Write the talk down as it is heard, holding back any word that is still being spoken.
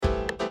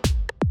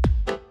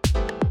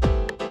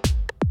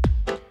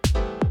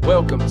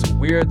Welcome to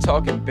We're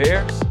Talking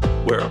Bears,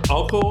 where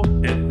uncle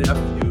and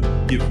nephew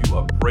give you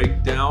a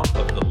breakdown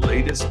of the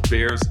latest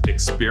Bears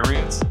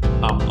experience.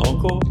 I'm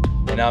Uncle.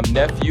 and I'm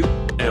Nephew,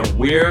 And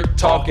we're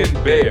talking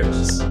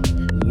Bears.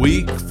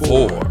 Week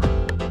 4.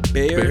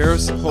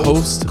 Bears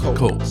host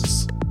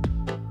Colts.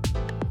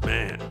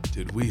 Man,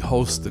 did we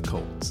host the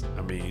Colts.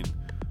 I mean,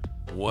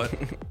 what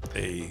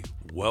a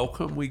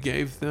welcome we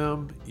gave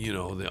them. You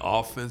know, the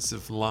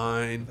offensive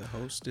line. The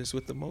hostess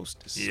with the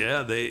mostest.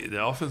 Yeah,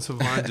 the offensive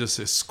line just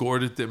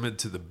escorted them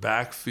into the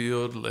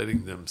backfield,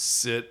 letting them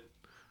sit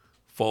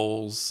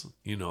Foles,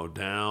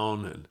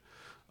 down, and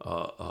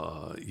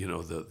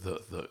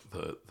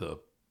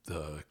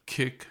the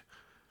kick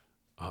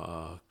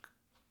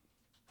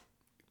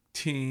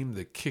team,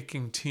 the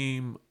kicking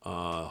team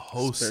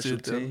hosted Special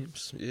them.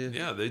 teams. Yeah.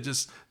 Yeah,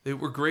 they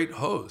were great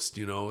hosts.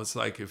 It's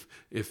like if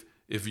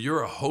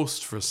you're a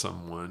host for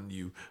someone,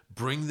 you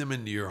bring them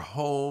into your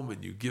home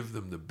and you give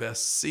them the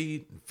best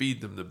seat and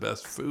feed them the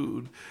best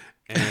food.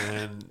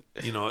 And,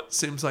 it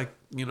seems like,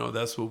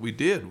 that's what we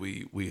did.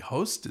 We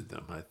hosted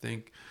them. I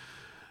think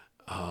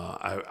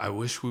I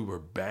wish we were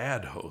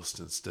bad hosts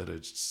instead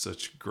of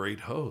such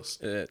great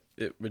hosts.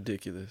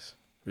 Ridiculous.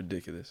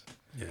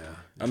 Yeah.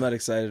 I'm not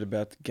excited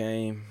about the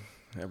game.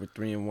 We're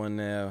 3-1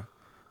 now.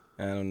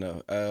 I don't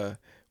know.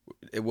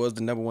 It was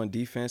the number one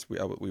defense. We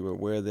were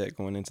aware of that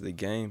going into the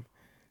game.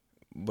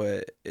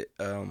 But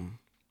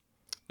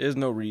there's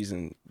no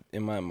reason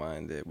in my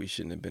mind that we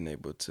shouldn't have been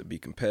able to be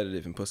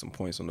competitive and put some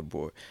points on the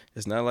board.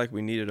 It's not like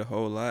we needed a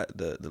whole lot.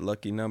 The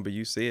lucky number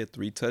you said,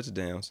 3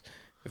 touchdowns.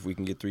 If we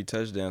can get 3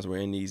 touchdowns, we're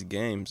in these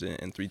games,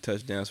 and 3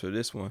 touchdowns for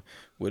this one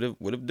would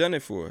have done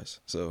it for us.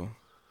 So,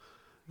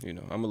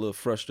 I'm a little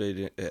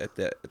frustrated at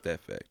that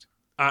fact.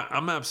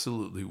 I'm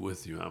absolutely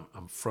with you.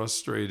 I'm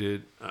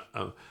frustrated.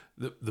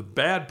 The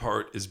bad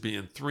part is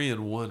being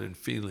 3-1 and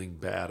feeling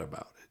bad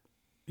about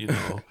it.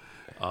 The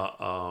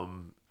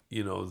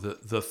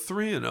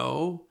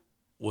 3-0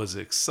 was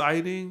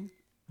exciting,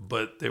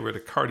 but they were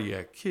the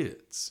cardiac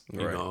kids,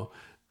 Right.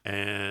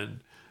 And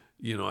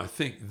I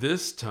think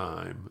this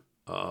time,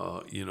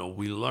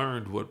 we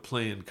learned what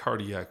playing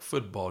cardiac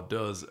football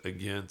does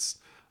against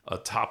a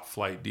top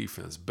flight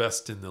defense,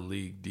 best in the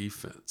league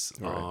defense.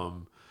 Right.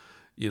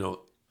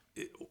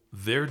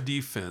 Their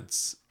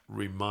defense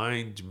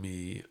remind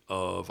me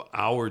of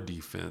our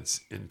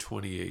defense in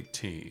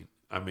 2018.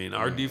 I mean,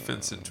 our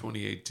defense in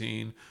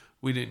 2018,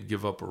 we didn't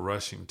give up a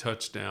rushing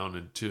touchdown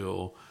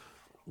until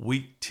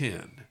week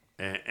 10,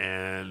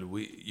 and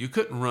you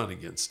couldn't run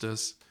against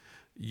us.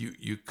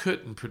 You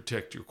couldn't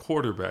protect your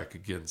quarterback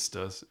against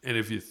us, and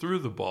if you threw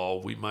the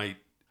ball, we might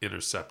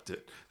intercept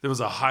it. There was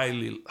a high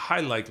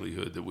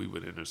likelihood that we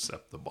would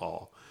intercept the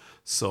ball.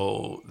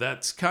 So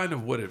that's kind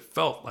of what it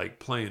felt like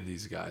playing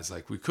these guys.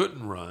 Like, we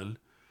couldn't run.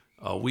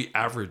 We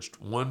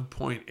averaged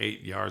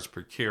 1.8 yards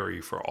per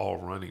carry for all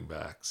running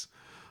backs.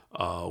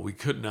 We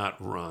could not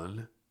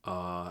run,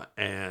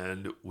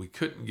 and we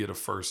couldn't get a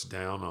first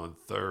down on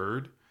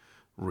third.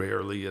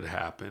 Rarely it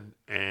happened.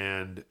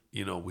 And,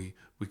 we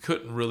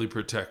couldn't really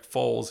protect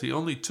Foles. He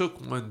only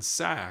took 1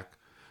 sack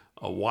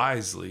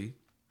wisely,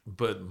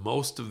 but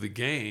most of the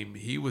game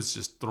he was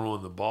just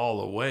throwing the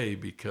ball away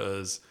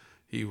because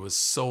he was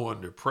so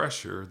under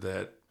pressure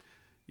that,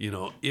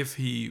 if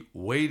he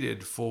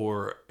waited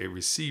for a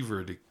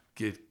receiver to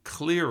get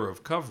clear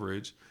of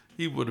coverage,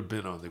 he would have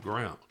been on the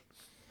ground.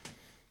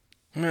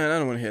 Man, I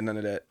don't want to hear none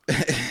of that.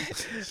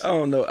 I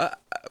don't know.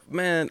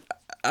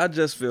 I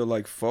just feel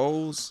like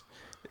Foles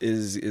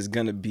is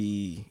gonna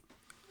be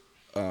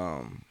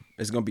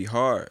it's gonna be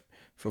hard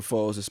for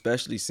Foles,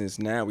 especially since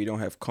now we don't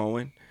have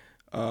Cohen,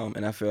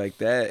 and I feel like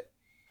that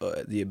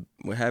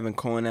we're having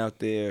Cohen out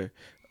there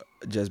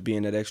just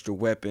being that extra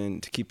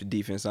weapon to keep the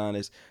defense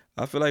honest.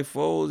 I feel like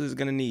Foles is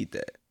gonna need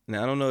that.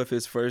 Now I don't know if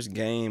his first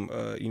game,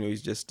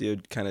 he's just still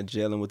kind of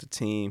gelling with the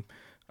team.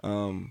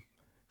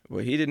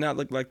 But he did not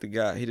look like the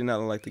guy.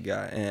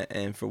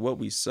 And for what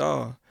we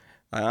saw,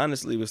 I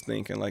honestly was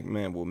thinking like,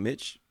 man, well,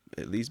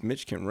 at least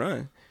Mitch can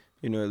run.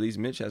 At least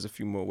Mitch has a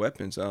few more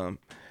weapons.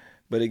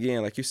 But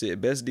again, like you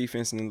said, best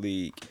defense in the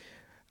league.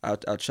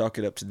 I'll chalk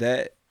it up to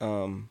that.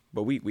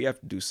 But we have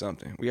to do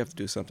something.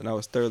 I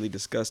was thoroughly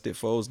disgusted.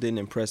 Foles didn't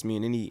impress me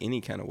in any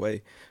kind of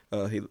way.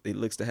 He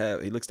looks to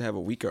have a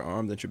weaker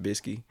arm than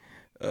Trubisky.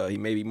 He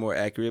may be more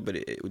accurate, but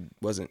it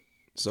wasn't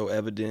so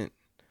evident.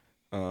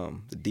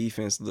 The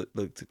defense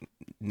looked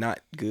not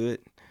good.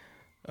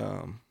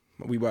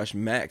 We watched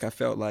Mac. I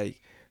felt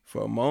like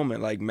for a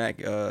moment like Mac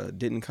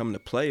didn't come to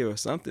play or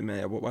something,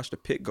 man. I watched the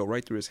pick go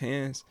right through his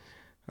hands.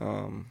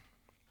 I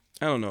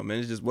don't know, man.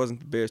 It just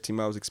wasn't the Bears team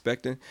I was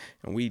expecting,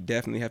 and we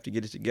definitely have to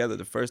get it together.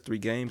 The first 3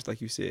 games,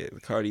 like you said,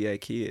 the cardiac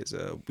kids,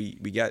 we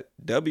got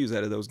W's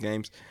out of those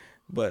games,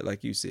 but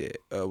like you said,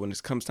 when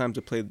it comes time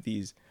to play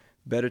these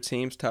better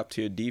teams,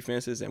 top-tier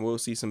defenses, and we'll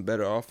see some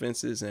better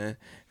offenses and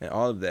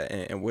all of that,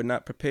 and we're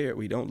not prepared.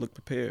 We don't look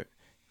prepared.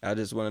 I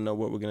just want to know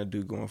what we're going to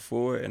do going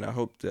forward, and I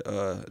hope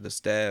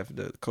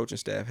the coaching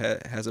staff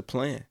has a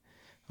plan.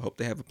 I hope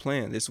they have a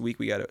plan. This week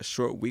we got a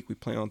short week. We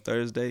play on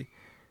Thursday,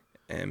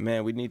 and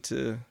man, we need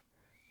to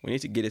We need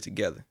to get it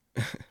together.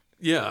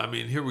 Yeah, I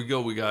mean, here we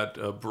go. We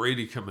got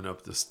Brady coming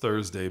up this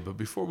Thursday. But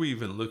before we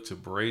even look to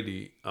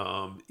Brady,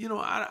 I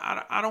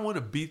don't want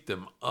to beat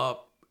them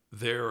up.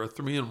 They're a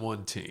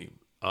 3-1 team.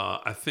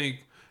 I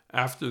think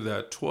after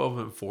that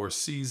 12-4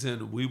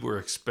 season, we were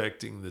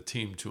expecting the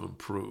team to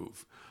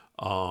improve.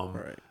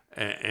 Right.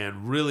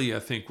 And really, I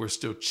think we're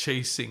still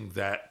chasing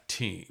that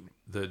team.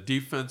 The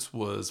defense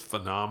was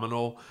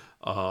phenomenal.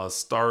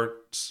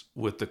 Starts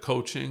with the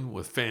coaching,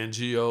 with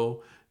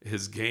Fangio,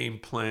 his game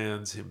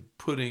plans, him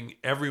putting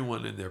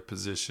everyone in their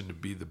position to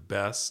be the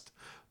best.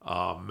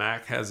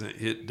 Mac hasn't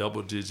hit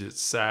double-digit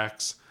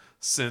sacks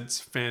since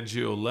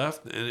Fangio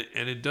left,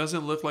 and it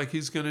doesn't look like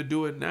he's going to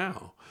do it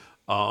now.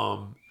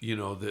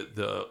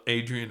 The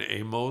Adrian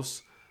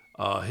Amos,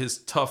 his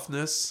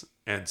toughness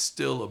and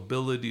still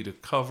ability to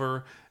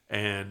cover,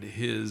 and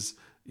his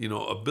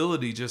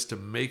ability just to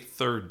make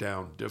third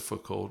down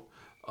difficult.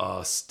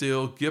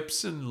 Still,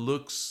 Gibson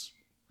looks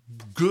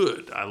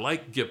good. I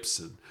like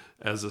Gibson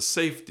as a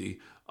safety,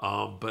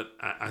 but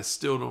I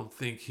still don't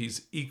think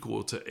he's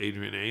equal to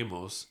Adrian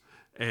Amos.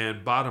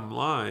 And bottom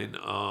line,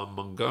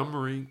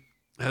 Montgomery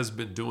has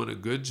been doing a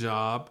good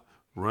job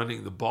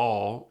running the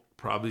ball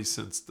probably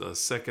since the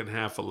second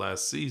half of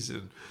last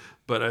season.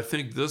 But I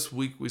think this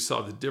week we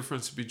saw the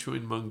difference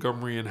between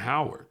Montgomery and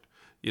Howard.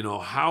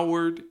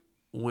 Howard,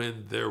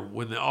 when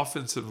the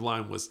offensive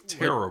line was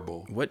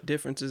terrible. What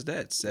difference is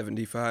that?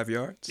 75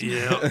 yards?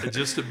 Yeah,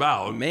 just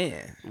about.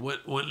 Man.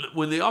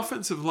 When the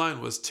offensive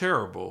line was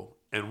terrible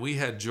and we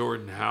had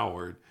Jordan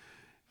Howard,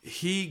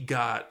 he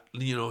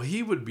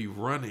would be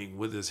running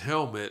with his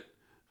helmet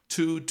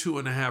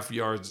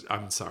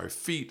 2.5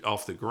 feet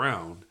off the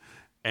ground.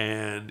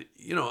 And,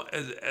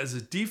 as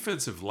a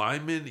defensive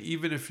lineman,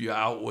 even if you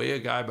outweigh a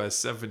guy by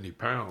 70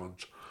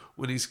 pounds,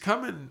 when he's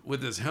coming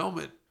with his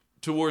helmet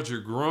towards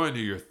your groin or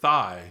your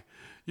thigh,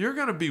 you're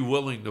going to be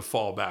willing to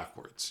fall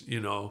backwards.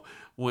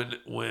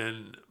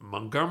 When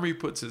Montgomery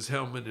puts his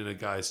helmet in a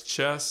guy's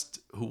chest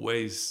who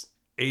weighs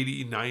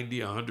 80,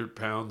 90, 100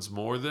 pounds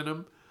more than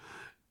him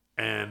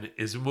and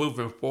is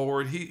moving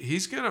forward,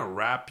 he's going to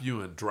wrap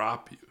you and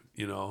drop you,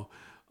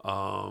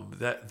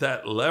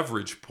 that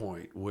leverage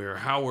point where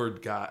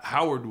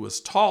Howard was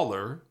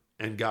taller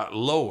and got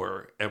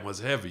lower and was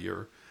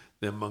heavier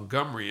than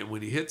Montgomery. And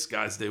when he hits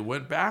guys, they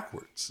went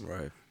backwards.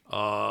 Right.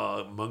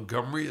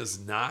 Montgomery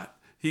is not.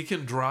 He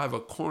can drive a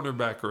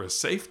cornerback or a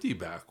safety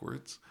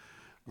backwards,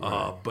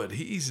 but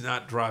he's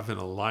not driving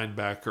a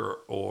linebacker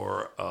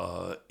or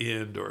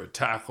end or a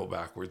tackle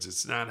backwards.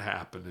 It's not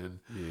happening.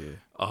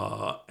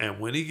 Yeah. And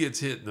when he gets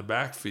hit in the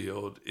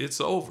backfield,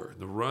 it's over.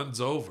 The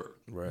run's over.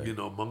 Right.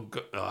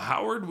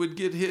 Howard would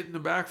get hit in the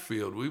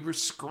backfield. We were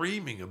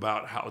screaming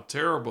about how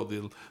terrible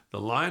the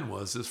line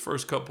was his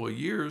first couple of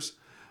years,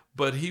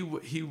 but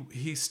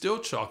he still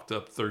chalked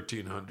up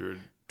 1,300,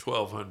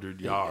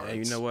 1,200 yards.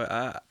 And you know what?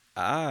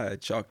 I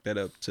chalk that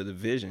up to the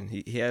vision.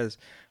 He has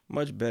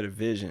much better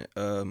vision.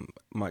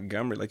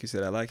 Montgomery, like you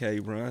said, I like how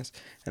he runs,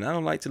 and I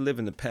don't like to live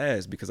in the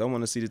past because I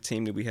want to see the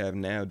team that we have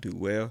now do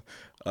well.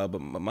 But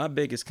my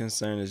biggest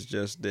concern is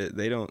just that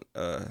they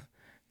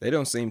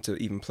don't seem to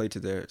even play to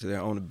their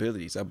own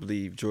abilities. I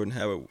believe Jordan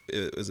Howard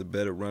is a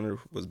better runner,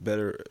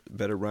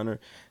 better runner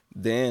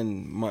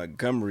than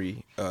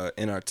Montgomery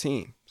in our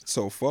team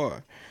so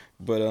far.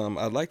 But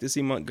I'd like to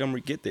see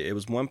Montgomery get there. It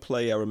was one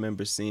play I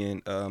remember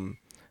seeing.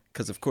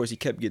 Because, of course, he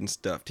kept getting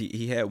stuffed.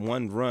 He had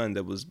one run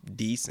that was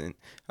decent.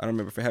 I don't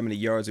remember for how many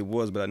yards it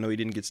was, but I know he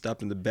didn't get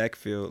stopped in the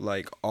backfield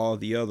like all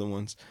the other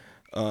ones.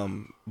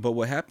 But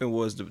what happened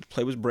was the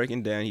play was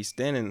breaking down. He's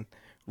standing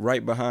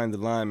right behind the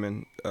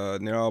lineman,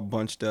 and they're all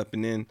bunched up.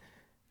 And then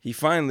he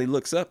finally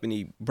looks up, and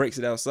he breaks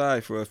it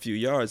outside for a few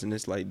yards. And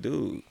it's like,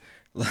 dude,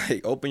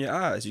 like, open your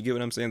eyes. You get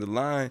what I'm saying? The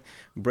line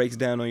breaks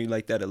down on you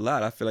like that a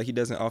lot. I feel like he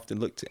doesn't often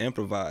look to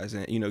improvise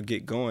and,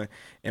 get going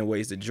in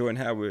ways that Jordan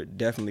Howard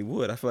definitely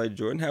would. I feel like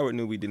Jordan Howard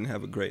knew we didn't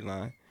have a great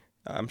line.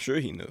 I'm sure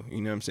he knew, you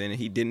know what I'm saying? And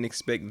he didn't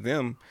expect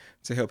them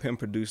to help him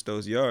produce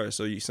those yards,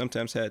 so you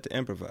sometimes had to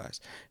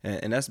improvise.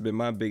 And that's been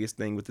my biggest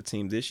thing with the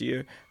team this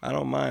year. I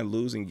don't mind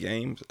losing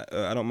games.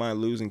 I don't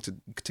mind losing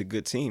to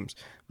good teams.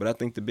 But I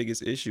think the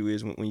biggest issue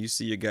is when you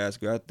see your guys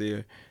go out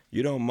there,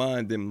 you don't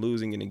mind them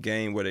losing in a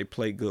game where they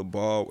play good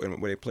ball and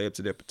where they play up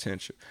to their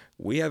potential.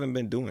 We haven't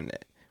been doing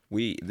that.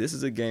 This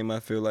is a game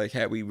I feel like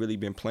had we really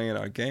been playing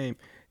our game,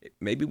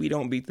 maybe we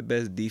don't beat the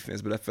best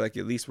defense, but I feel like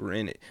at least we're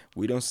in it.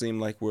 We don't seem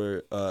like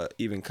we're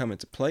even coming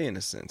to play in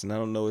a sense. And I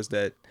don't know, is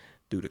that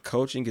due to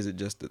coaching? Is it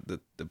just the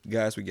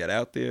guys we got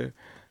out there?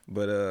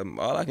 But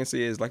all I can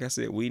say is, like I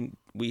said, we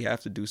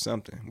have to do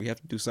something. We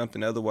have to do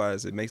something.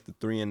 Otherwise, it makes the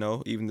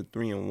 3-0, even the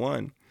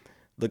 3-1,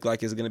 look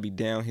like it's going to be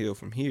downhill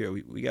from here.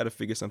 We got to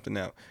figure something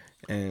out.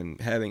 And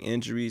having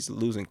injuries,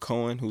 losing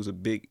Cohen, who's a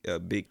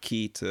big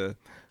key to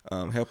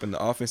helping the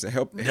offense and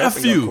helping our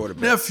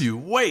quarterback. Nephew,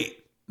 wait.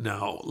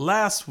 Now,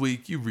 last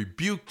week you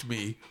rebuked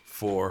me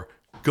for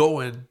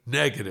going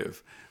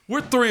negative.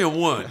 We're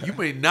 3-1. You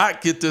may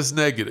not get this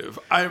negative.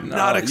 I am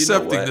not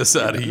accepting this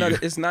out of you.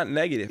 It's not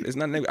negative. It's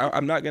not negative.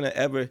 I'm not going to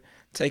ever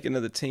take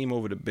another team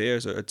over the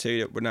Bears or tell you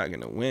that we're not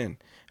going to win.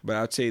 But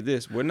I'll tell you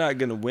this, we're not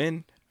going to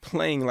win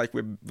playing like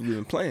we've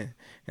been playing.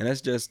 And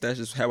that's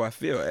just how I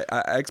feel.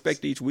 I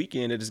expect each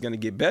weekend that it's going to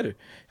get better.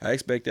 I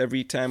expect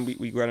every time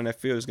we go out on that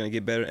field it's going to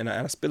get better. And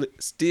I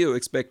still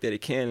expect that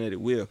it can and that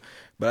it will.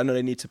 But I know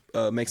they need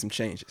to make some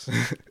changes.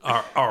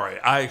 All right,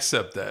 I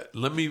accept that.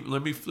 Let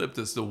me flip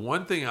this. The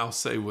one thing I'll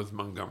say with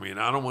Montgomery, and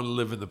I don't want to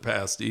live in the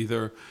past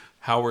either.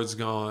 Howard's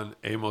gone,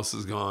 Amos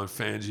is gone,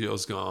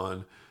 Fangio's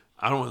gone.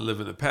 I don't want to live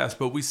in the past,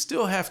 but we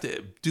still have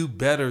to do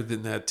better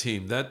than that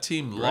team. That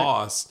team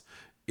lost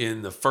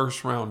in the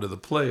first round of the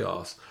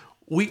playoffs.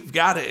 We've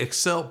got to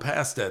excel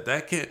past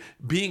that.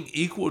 Being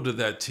equal to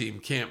that team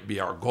can't be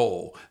our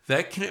goal.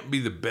 That can't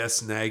be the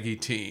best Nagy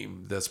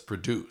team that's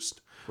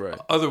produced. Right.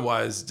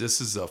 Otherwise,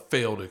 this is a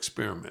failed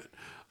experiment.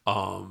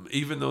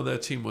 Even though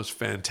that team was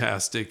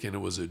fantastic and it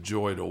was a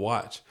joy to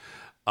watch.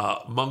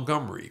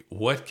 Montgomery,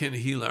 what can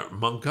he learn?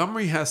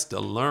 Montgomery has to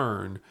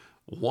learn,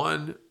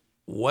 one,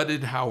 what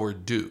did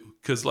Howard do?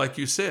 Because like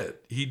you said,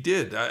 he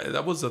did.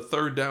 That was a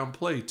third down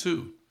play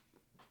too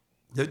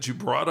that you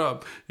brought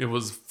up. It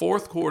was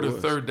fourth quarter,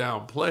 third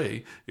down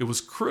play. It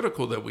was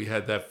critical that we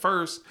had that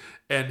first.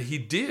 And he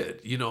did.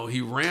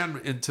 He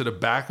ran into the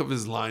back of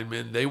his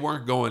linemen. They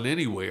weren't going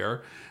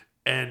anywhere.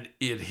 And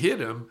it hit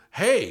him.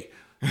 Hey,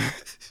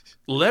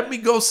 let me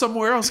go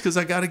somewhere else because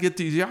I got to get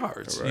these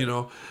yards.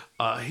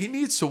 Right. He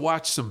needs to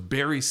watch some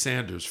Barry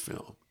Sanders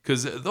film.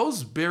 Because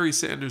those Barry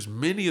Sanders,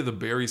 many of the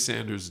Barry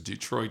Sanders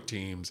Detroit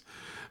teams,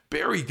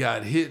 Barry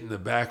got hit in the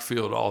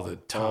backfield all the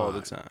time. All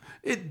the time.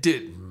 It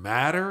didn't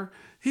matter.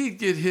 He'd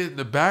get hit in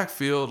the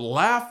backfield,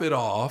 laugh it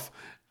off,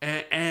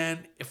 and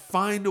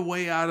find a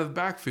way out of the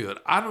backfield.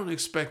 I don't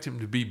expect him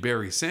to be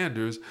Barry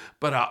Sanders,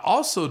 but I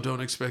also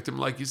don't expect him,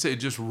 like you say,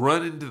 just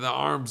run into the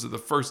arms of the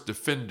first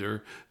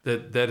defender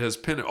that has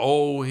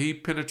he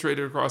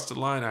penetrated across the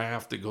line, I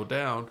have to go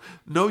down.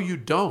 No, you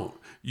don't.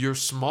 You're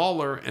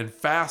smaller and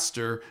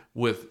faster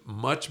with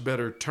much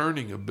better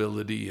turning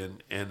ability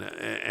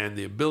and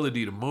the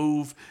ability to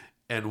move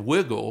and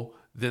wiggle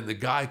than the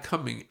guy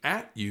coming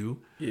at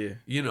you. Yeah.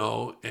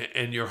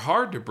 And you're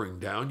hard to bring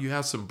down. You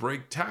have some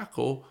break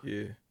tackle.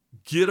 Yeah.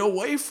 Get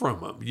away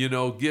from him.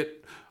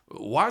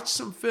 Watch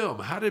some film.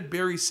 How did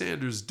Barry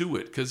Sanders do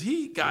it? Because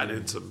he got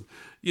in some,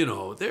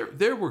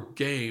 there were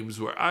games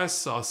where I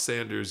saw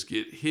Sanders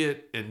get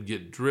hit and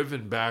get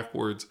driven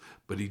backwards,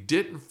 but he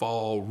didn't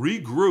fall,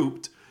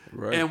 regrouped,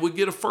 and would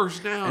get a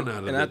first down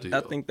out of the deal.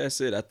 I think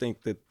that's it. I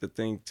think that the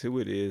thing to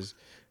it is,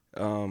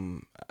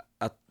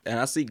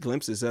 I see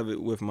glimpses of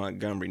it with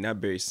Montgomery, not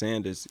Barry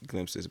Sanders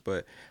glimpses,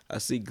 but I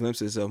see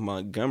glimpses of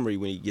Montgomery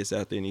when he gets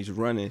out there and he's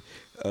running,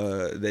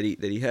 that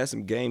he has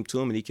some game to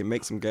him and he can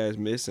make some guys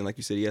miss. And like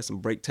you said, he has some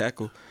break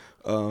tackle.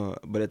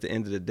 But at the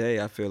end of the day,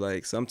 I feel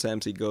like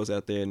sometimes he goes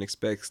out there and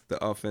expects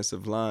the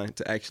offensive line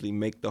to actually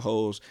make the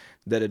holes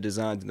that are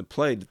designed in the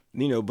play,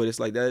 but it's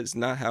like that's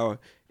not how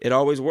it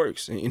always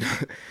works. And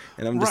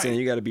I'm just saying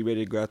you got to be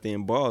ready to go out there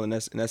and ball, and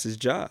that's his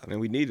job,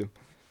 and we need him.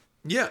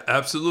 Yeah,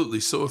 absolutely.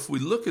 So if we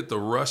look at the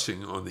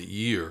rushing on the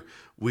year,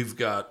 we've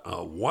got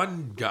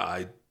one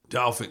guy,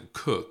 Dalvin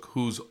Cook,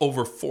 who's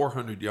over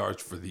 400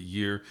 yards for the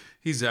year.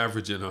 He's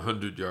averaging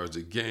 100 yards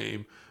a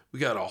game. We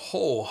got a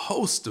whole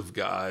host of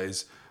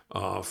guys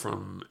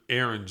from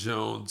Aaron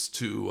Jones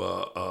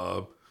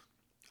to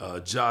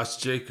Josh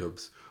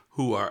Jacobs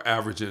who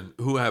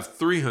have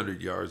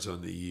 300 yards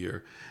on the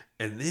year.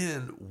 And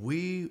then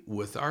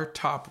with our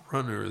top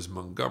runner is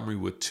Montgomery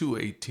with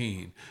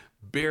 218,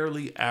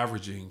 barely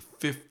averaging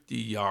 50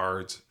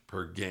 yards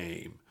per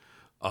game.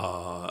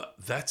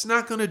 That's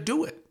not going to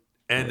do it.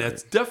 And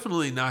that's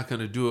definitely not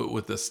going to do it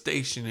with a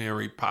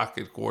stationary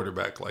pocket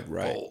quarterback like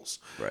Foles.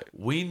 Right.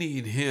 We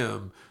need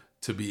him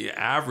to be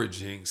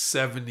averaging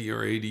 70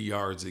 or 80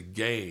 yards a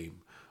game.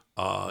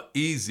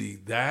 Easy.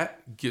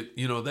 That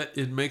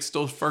it makes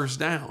those first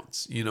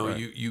downs.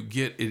 You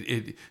get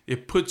it.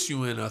 It puts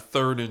you in a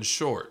third and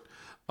short.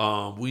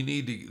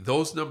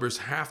 Those numbers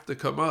have to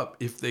come up.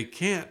 If they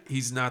can't,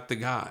 he's not the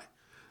guy.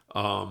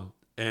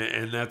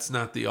 And that's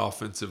not the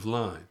offensive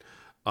line.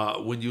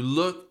 When you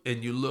look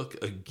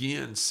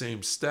again,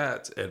 same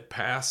stats at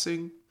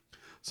passing.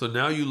 So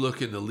now you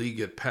look in the league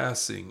at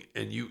passing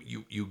and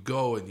you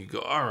go,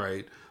 all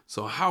right,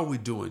 so how are we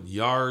doing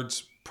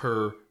yards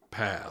per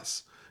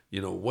pass?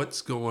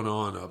 What's going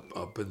on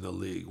up in the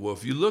league? Well,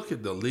 if you look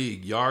at the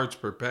league, yards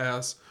per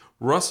pass,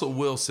 Russell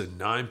Wilson,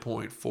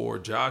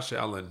 9.4, Josh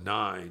Allen,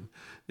 9.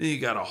 Then you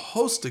got a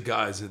host of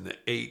guys in the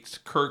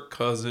 8s, Kirk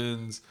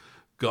Cousins,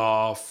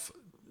 Goff,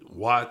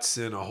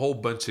 Watson, a whole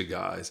bunch of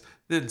guys.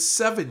 Then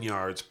 7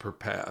 yards per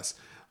pass,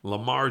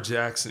 Lamar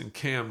Jackson,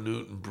 Cam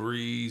Newton,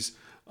 Breeze,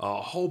 a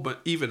whole bunch.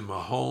 Even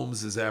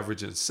Mahomes is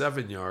averaging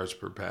 7 yards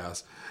per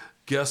pass.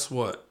 Guess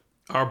what?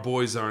 Our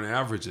boys aren't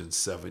averaging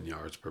 7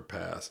 yards per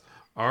pass.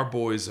 Our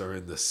boys are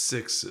in the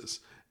 6s.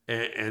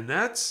 And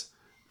that's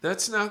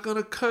not going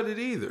to cut it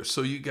either.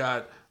 So you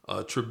got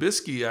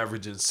Trubisky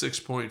averaging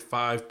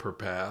 6.5 per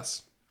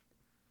pass.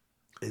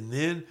 And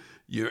then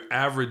you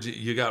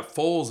got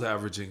Foles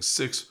averaging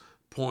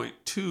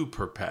 6.2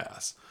 per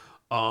pass.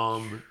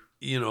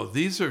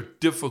 these are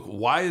difficult.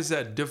 Why is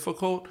that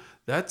difficult?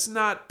 That's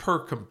not per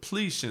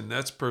completion.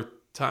 That's per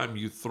time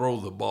you throw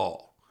the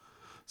ball.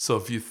 So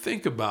if you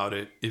think about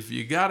it, if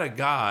you got a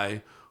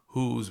guy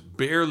who's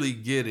barely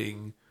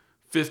getting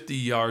 50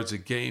 yards a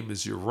game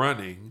as you're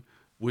running,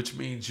 which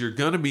means you're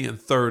going to be in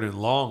third and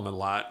long a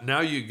lot. Now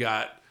you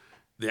got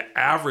the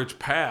average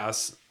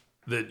pass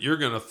that you're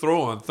going to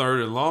throw on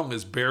third and long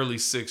is barely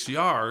 6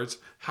 yards.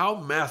 How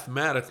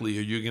mathematically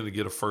are you going to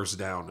get a first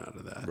down out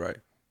of that? Right.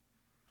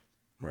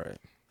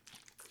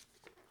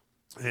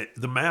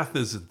 The math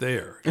isn't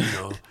there.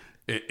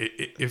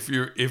 If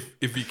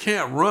you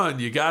can't run,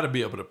 you got to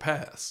be able to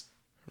pass.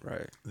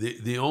 Right.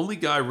 The only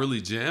guy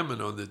really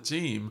jamming on the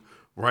team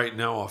right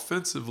now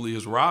offensively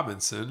is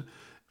Robinson,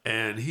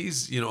 and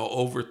he's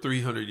over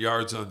 300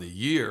 yards on the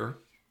year.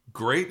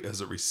 Great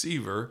as a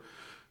receiver.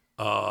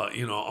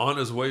 On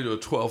his way to a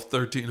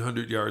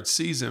 1,300 yard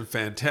season,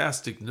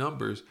 fantastic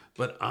numbers.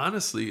 But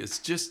honestly, it's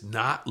just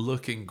not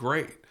looking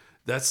great.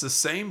 That's the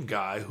same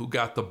guy who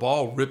got the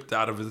ball ripped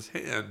out of his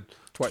hand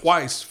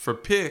twice for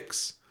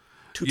picks.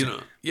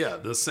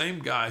 The same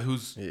guy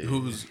who's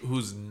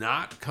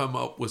not come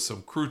up with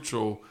some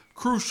crucial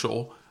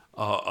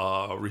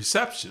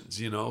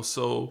receptions.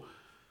 So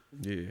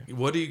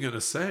what are you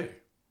gonna say?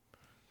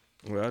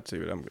 Well, I'll tell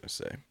you what I'm gonna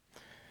say.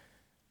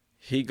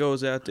 He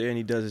goes out there and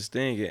he does his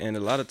thing, and a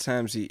lot of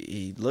times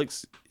he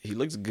looks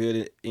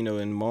good,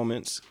 in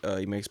moments.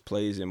 He makes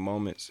plays in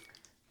moments,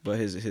 but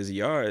his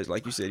yards,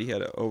 like you said, he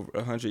had over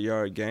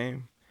 100-yard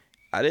game.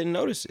 I didn't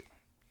notice it.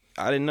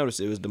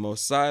 It was the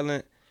most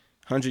silent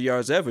 100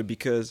 yards ever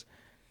because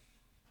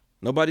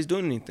nobody's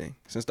doing anything.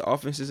 Since the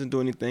offense isn't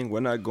doing anything, we're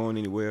not going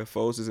anywhere.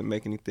 Foles isn't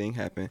making anything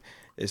happen.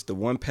 It's the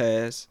one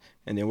pass,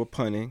 and then we're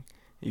punting.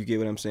 You get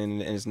what I'm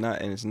saying? And it's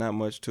not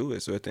much to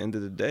it. So at the end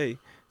of the day,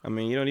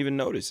 you don't even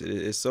notice it.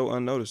 It's so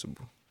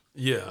unnoticeable.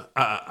 Yeah,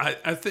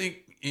 I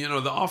think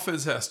the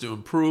offense has to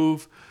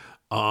improve.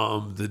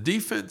 The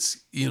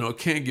defense,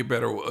 can get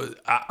better.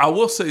 I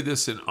will say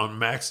this on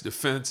Mac's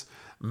defense: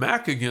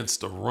 Mac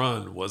against the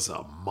run was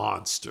a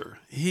monster.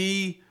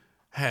 He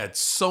had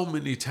so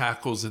many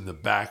tackles in the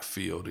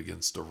backfield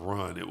against the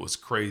run; it was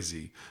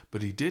crazy.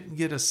 But he didn't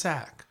get a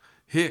sack.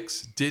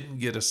 Hicks didn't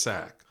get a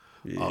sack.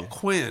 Yeah.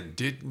 Quinn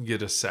didn't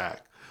get a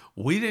sack.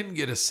 We didn't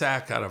get a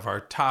sack out of our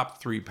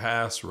top 3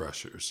 pass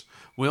rushers.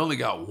 We only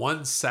got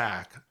 1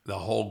 sack the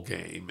whole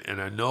game. And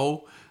I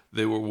know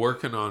they were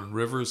working on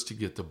Rivers to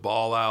get the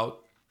ball out,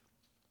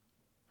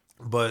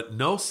 but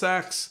no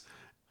sacks.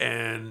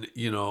 And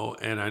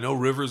I know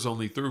Rivers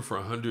only threw for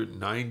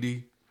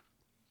 190.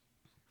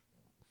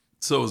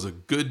 So it was a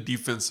good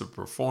defensive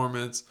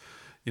performance.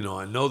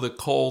 I know the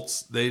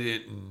Colts,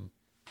 they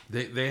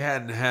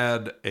hadn't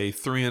had a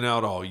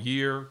 3-and-out all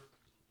year.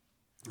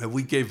 And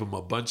we gave them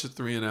a bunch of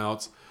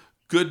 3-and-outs.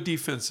 Good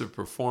defensive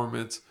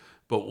performance.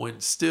 But I'm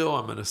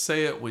going to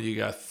say it, when you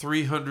got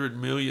 $300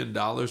 million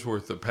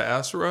worth of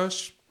pass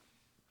rush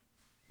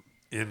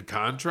in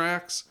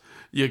contracts,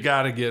 you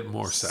got to get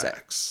more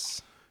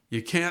sacks.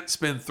 You can't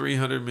spend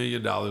 $300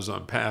 million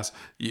on pass.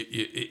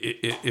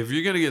 If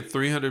you're going to get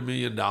 $300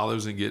 million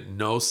and get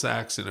no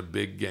sacks in a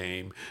big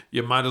game,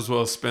 you might as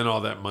well spend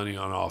all that money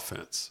on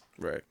offense.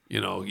 Right.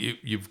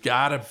 You've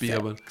got to be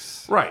able to.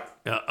 Right.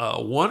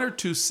 1 or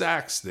 2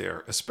 sacks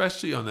there,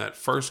 especially on that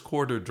first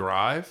quarter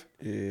drive,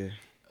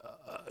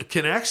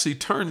 can actually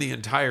turn the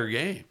entire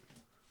game.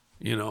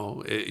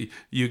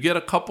 You get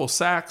a couple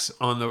sacks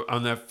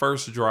on that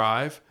first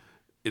drive.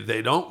 If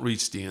they don't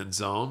reach the end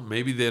zone,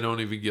 maybe they don't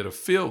even get a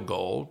field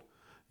goal.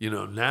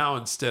 Now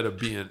instead of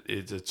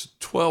it's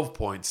 12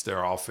 points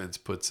their offense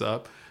puts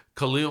up,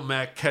 Khalil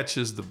Mack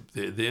catches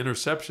the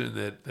interception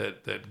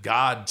that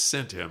God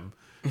sent him.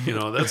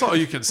 That's all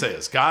you can say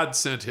is God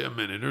sent him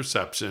an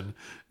interception,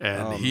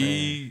 and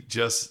he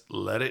just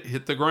let it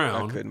hit the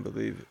ground. I couldn't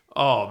believe it.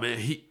 Oh,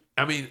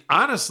 man.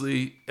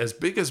 Honestly, as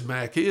big as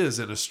Mac is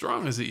and as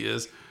strong as he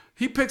is,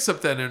 he picks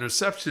up that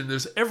interception.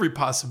 There's every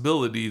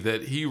possibility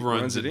that he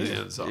runs in the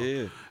end zone.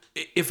 Yeah.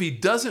 If he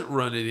doesn't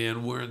run it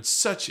in, we're in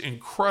such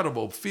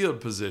incredible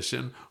field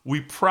position, we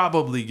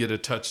probably get a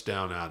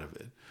touchdown out of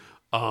it.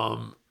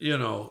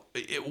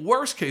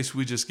 Worst case,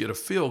 we just get a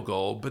field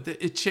goal, but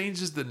it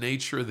changes the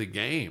nature of the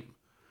game.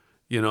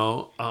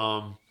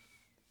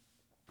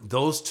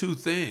 Those two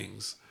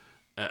things,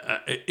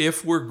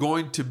 if we're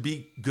going to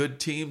beat good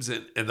teams,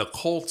 and the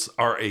Colts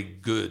are a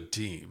good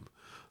team,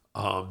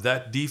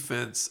 that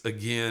defense,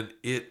 again,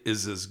 it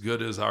is as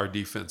good as our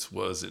defense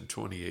was in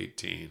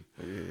 2018.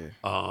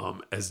 Yeah.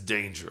 As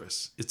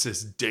dangerous. It's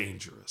as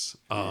dangerous.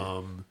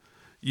 Yeah.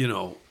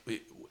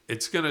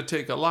 It's going to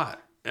take a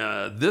lot.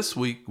 This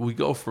week, we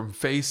go from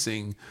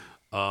facing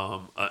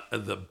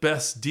the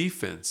best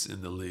defense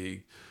in the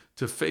league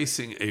to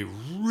facing a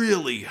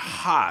really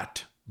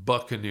hot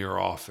Buccaneer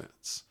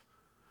offense.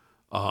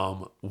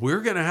 We're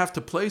going to have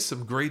to play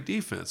some great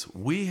defense.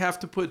 We have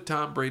to put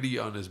Tom Brady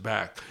on his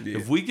back. Yeah.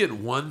 If we get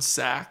 1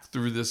 sack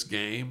through this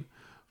game,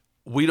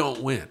 we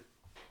don't win.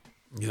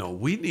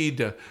 we need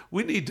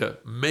to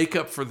make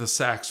up for the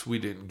sacks we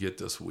didn't get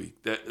this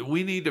week. That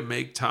we need to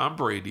make Tom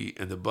Brady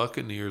and the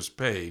Buccaneers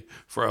pay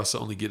for us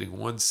only getting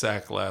 1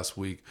 sack last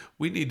week.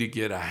 We need to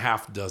get a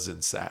half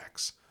dozen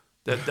sacks.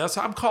 That's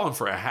I'm calling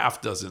for a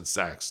half dozen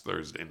sacks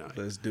Thursday night.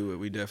 Let's do it.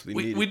 We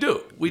definitely need it. We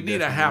do. We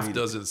need a half definitely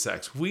need dozen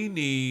sacks. We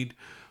need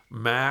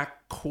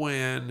Mac,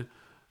 Quinn,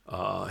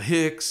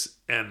 Hicks,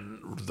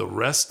 and the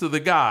rest of the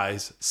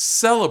guys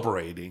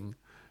celebrating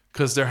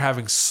because they're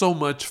having so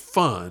much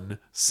fun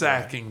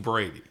sacking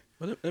Brady.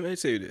 Well, let me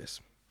tell you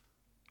this.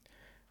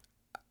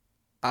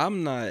 I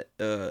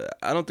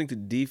don't think the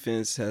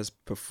defense has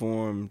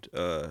performed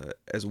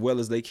as well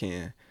as they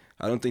can.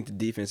 I don't think the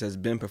defense has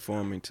been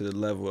performing to the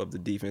level of the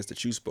defense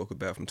that you spoke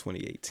about from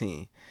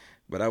 2018.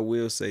 But I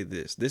will say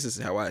this. This is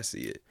how I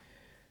see it.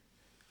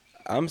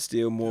 I'm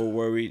still more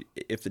worried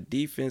if the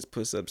defense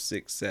puts up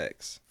 6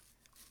 sacks.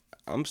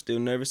 I'm still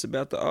nervous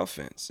about the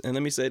offense. And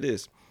let me say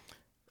this.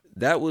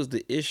 That was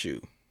the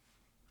issue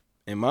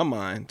in my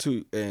mind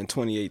too in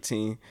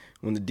 2018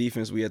 when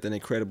we had that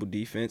incredible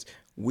defense.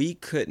 We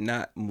could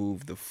not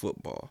move the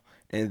football.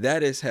 And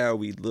that is how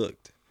we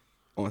looked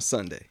on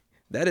Sunday.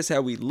 That is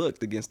how we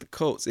looked against the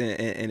Colts.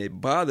 And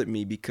it bothered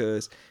me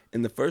because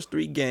in the first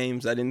 3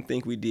 games, I didn't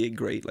think we did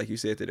great. Like you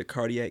said, they're the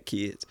cardiac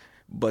kids.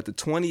 But the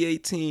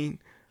 2018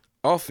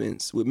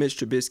 offense with Mitch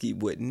Trubisky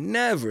would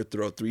never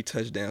throw 3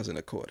 touchdowns in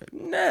a quarter.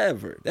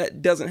 Never.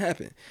 That doesn't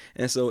happen.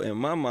 And so in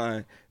my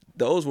mind,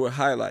 those were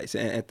highlights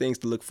and things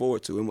to look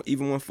forward to. And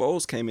even when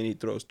Foles came in, he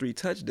throws 3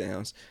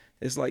 touchdowns.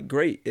 It's like,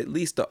 great. At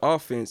least the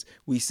offense,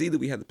 we see that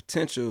we have the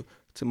potential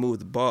to move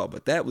the ball.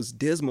 But that was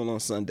dismal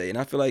on Sunday. And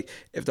I feel like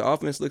if the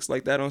offense looks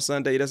like that on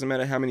Sunday, it doesn't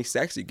matter how many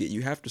sacks you get.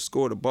 You have to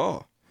score the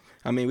ball.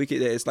 I mean,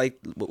 it's like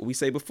what we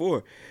say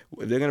before.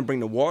 They're going to bring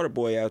the water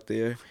boy out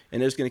there,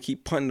 and they're just going to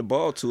keep punting the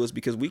ball to us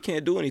because we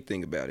can't do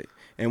anything about it.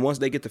 And once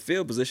they get the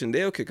field position,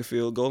 they'll kick a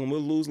field goal, and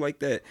we'll lose like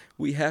that.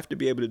 We have to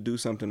be able to do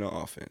something on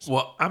offense.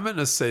 Well, I'm going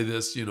to say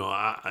this,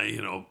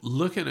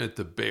 looking at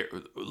the Bear,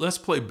 let's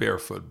play Bear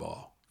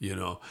football,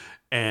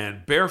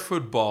 and Bear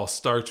football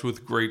starts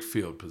with great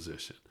field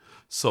position.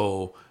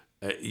 So,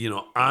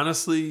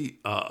 honestly,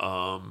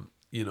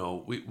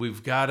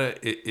 we've got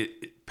to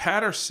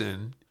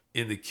Patterson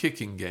in the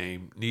kicking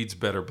game needs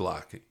better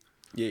blocking.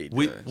 Yeah, he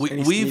does.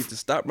 He needs to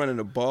stop running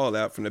the ball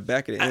out from the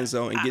back of the end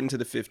zone and get into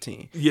the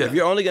 15. Yeah. If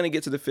you're only going to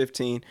get to the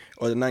 15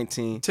 or the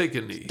 19, take a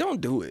knee. Don't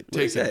do it.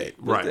 Take a knee.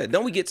 Right. That?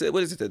 Don't we get to,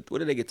 what is it? What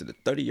did they get to, the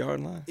 30-yard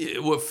line? Yeah,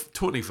 well,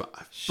 25.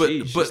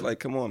 Sheesh, but like,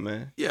 come on,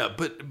 man. Yeah,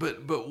 but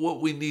what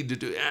we need to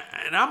do,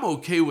 and I'm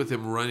okay with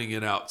him running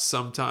it out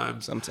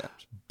sometimes.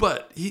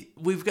 But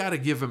we've got to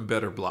give him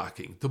better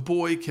blocking. The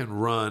boy can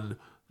run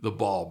the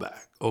ball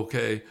back,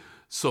 okay?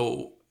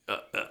 So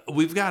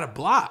we've got to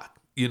block.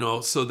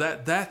 So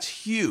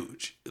that's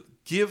huge.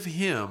 Give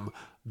him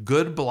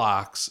good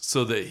blocks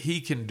so that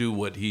he can do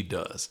what he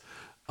does.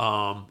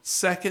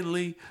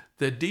 Secondly,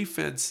 the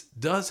defense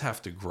does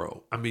have to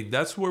grow. I mean,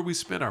 that's where we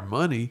spend our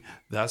money.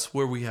 That's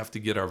where we have to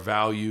get our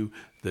value.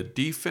 The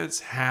defense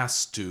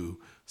has to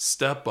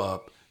step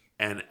up,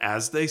 and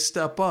as they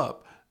step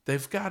up,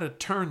 they've got to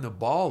turn the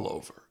ball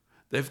over.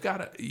 They've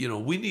got to,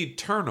 we need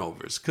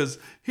turnovers. Because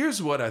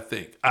here's what I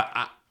think.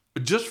 I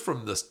just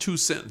from the 2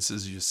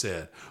 sentences you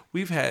said,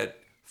 we've had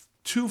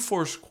 2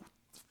 fourth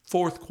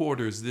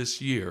quarters this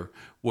year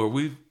where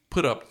we've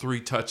put up 3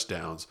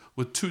 touchdowns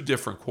with 2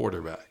 different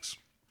quarterbacks.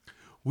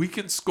 We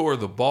can score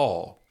the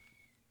ball.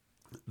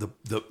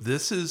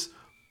 This is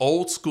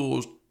old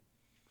school,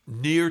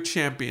 near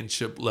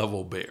championship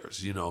level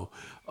Bears,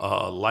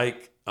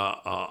 like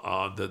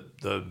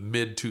the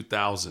mid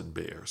 2000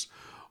 Bears,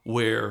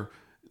 where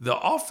the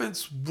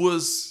offense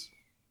was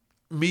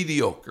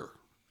mediocre.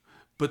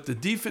 But the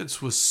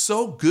defense was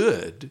so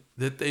good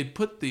that they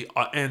put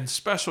and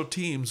special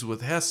teams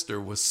with Hester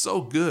was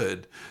so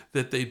good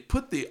that they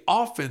put the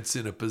offense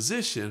in a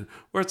position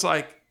where it's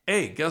like,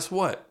 hey, guess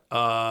what?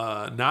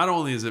 Not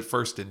only is it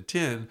 1st and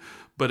 10,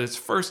 but it's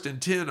 1st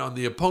and 10 on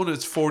the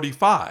opponent's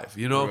 45.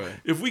 Right.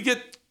 If we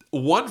get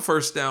 1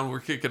 first down, we're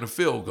kicking a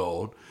field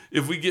goal.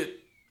 If we get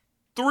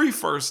 3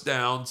 first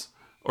downs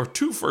or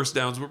 2 first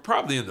downs, we're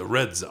probably in the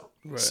red zone.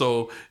 Right.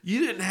 So you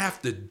didn't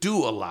have to do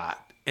a lot.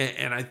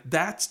 And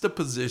that's the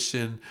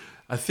position.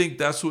 I think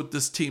that's what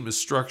this team is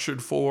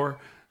structured for.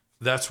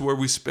 That's where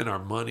we spend our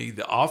money.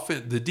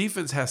 The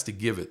defense has to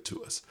give it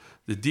to us.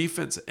 The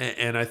defense,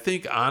 and I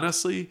think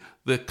honestly,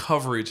 the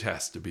coverage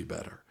has to be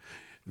better.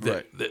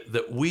 Phillip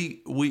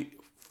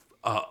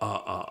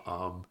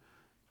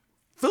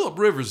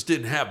Rivers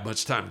didn't have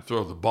much time to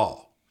throw the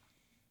ball.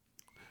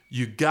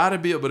 You got to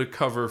be able to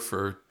cover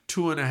for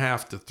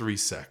 2.5 to 3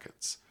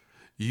 seconds.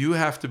 You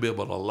have to be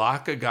able to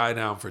lock a guy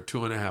down for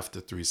 2.5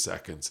 to 3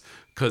 seconds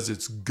because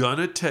it's going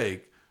to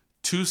take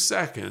 2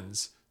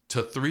 seconds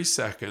to 3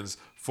 seconds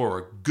for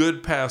a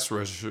good pass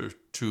rusher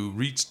to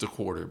reach the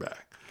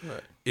quarterback.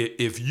 Right.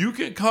 If you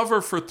can cover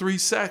for 3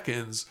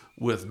 seconds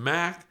with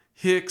Mac,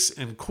 Hicks,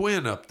 and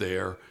Quinn up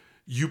there,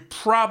 you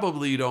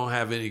probably don't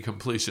have any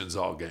completions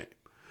all game.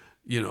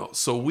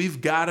 So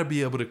we've got to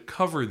be able to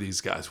cover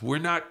these guys. We're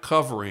not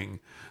covering.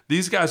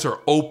 These guys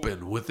are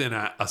open within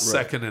a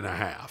second and a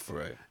half.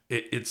 Right.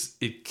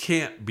 It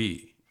can't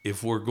be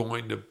if we're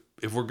going to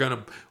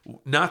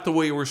not the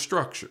way we're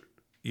structured.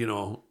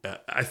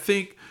 I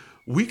think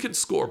we can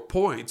score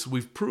points.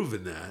 We've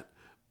proven that,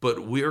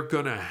 but we're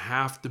going to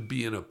have to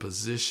be in a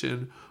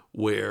position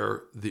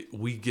where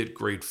we get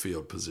great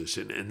field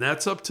position, and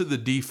that's up to the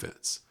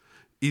defense.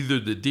 Either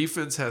the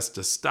defense has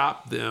to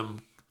stop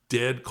them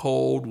dead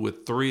cold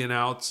with 3 and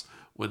outs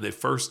when they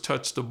first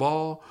touch the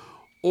ball,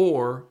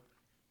 or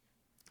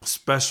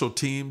special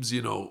teams,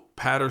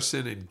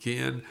 Patterson and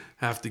Ginn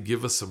have to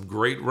give us some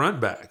great run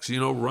backs.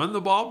 Run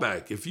the ball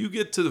back. If you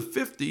get to the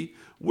 50,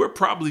 we're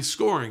probably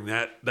scoring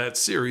that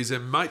series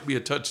and might be a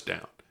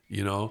touchdown.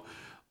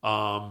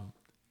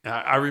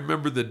 I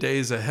remember the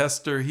days of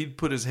Hester. He'd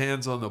put his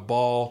hands on the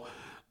ball,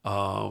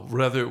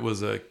 whether it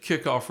was a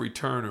kickoff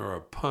return or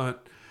a punt.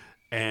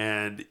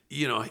 And,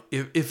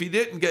 if he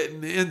didn't get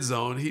in the end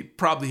zone, he'd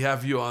probably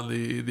have you on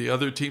the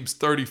other team's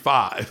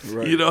 35,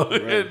 right,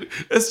 right. And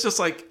it's just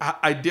like,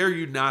 I dare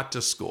you not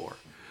to score.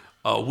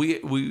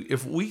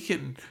 If we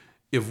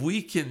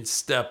can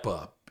step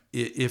up,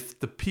 if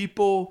the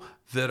people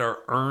that are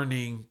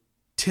earning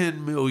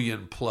 10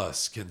 million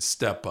plus can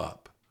step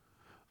up,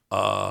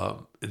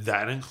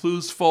 that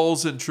includes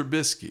Foles and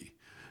Trubisky.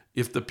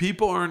 If the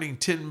people earning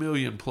 10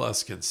 million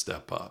plus can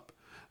step up,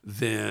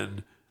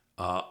 then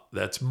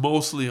that's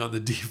mostly on the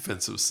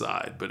defensive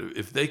side. But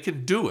if they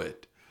can do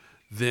it,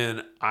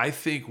 then I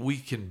think we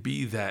can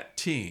be that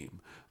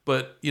team.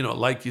 But,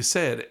 like you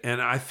said,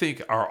 and I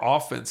think our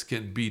offense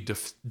can be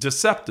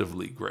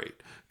deceptively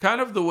great.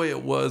 Kind of the way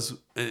it was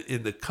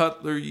in the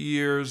Cutler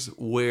years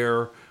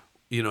where,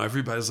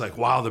 everybody's like,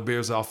 wow, the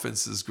Bears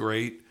offense is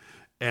great.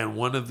 And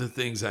one of the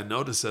things I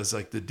noticed is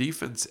like the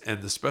defense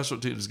and the special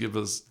teams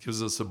gives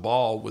us a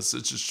ball with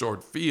such a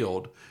short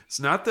field. It's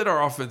not that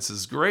our offense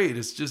is great.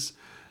 It's just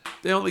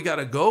they only got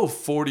to go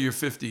 40 or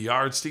 50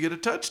 yards to get a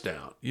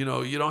touchdown. You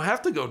don't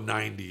have to go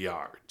 90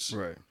 yards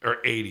or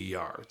 80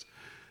 yards.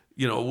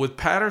 With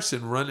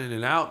Patterson running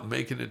it out and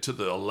making it to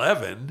the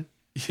 11,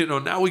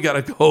 now we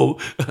got to go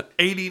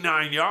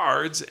 89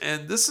 yards.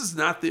 And this is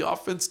not the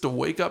offense to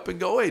wake up and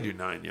go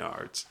 89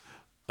 yards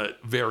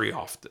very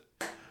often.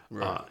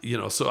 Right.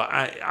 So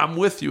I'm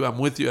with you.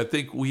 I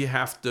think we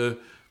have to,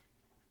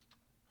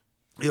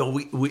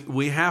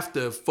 we have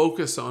to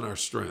focus on our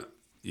strength.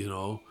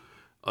 You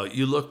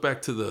look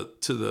back to the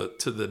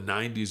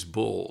 90s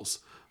Bulls.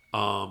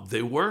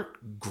 They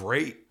weren't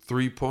great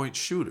 3-point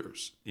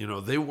shooters.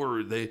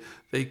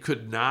 They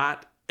could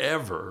not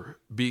ever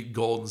beat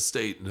Golden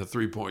State in a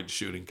 3-point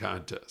shooting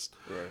contest.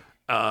 Right.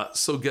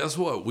 So guess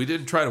what? We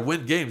didn't try to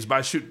win games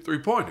by shooting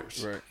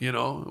 3-pointers. Right.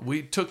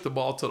 We took the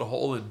ball to the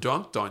hole and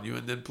dunked on you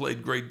and then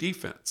played great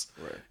defense.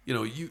 Right.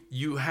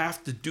 You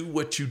have to do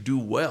what you do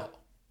well.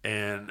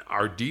 And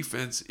our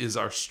defense is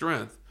our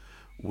strength.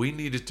 We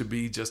needed to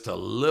be just a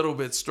little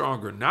bit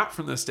stronger, not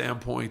from the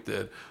standpoint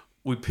that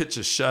we pitch a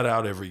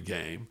shutout every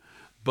game,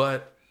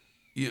 but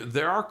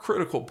there are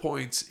critical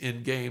points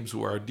in games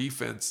where our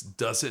defense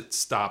doesn't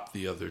stop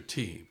the other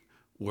team,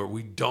 where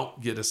we don't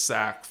get a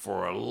sack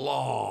for a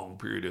long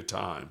period of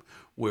time,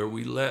 where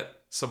we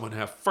let someone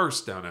have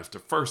first down after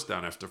first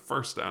down after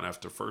first down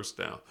after first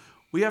down.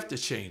 We have to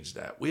change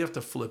that. We have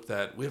to flip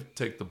that. We have to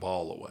take the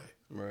ball away.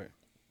 Right.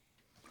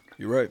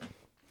 You're right.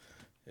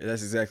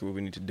 That's exactly what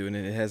we need to do, and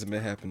it hasn't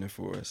been happening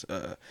for us.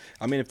 If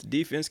the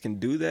defense can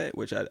do that,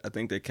 which I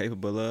think they're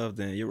capable of,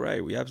 then you're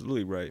right. We're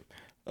absolutely right.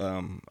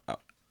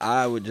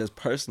 I would just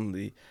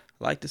personally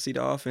like to see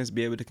the offense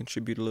be able to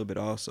contribute a little bit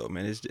also,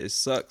 man. It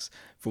sucks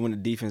for when the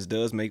defense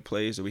does make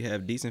plays or we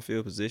have decent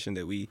field position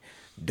that we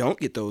don't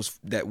get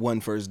that one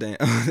first down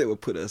that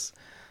would put us,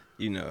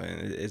 and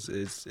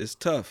it's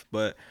tough.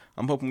 But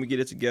I'm hoping we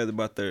get it together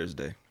by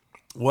Thursday.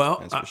 Well,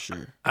 that's for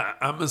sure.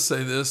 I'm going to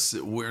say this.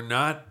 We're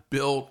not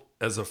built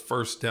as a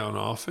first down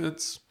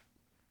offense.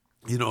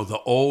 The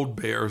old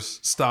Bears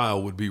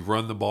style would be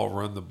run the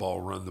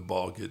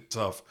ball, get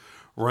tough,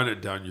 run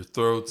it down your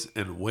throats,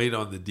 and wait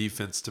on the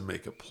defense to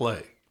make a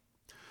play.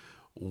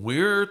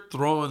 We're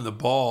throwing the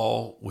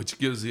ball, which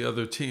gives the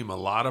other team a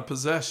lot of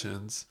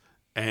possessions,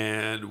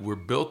 and we're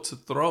built to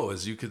throw.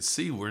 As you can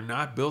see, we're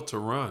not built to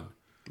run.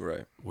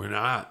 Right. We're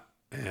not.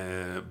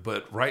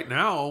 But right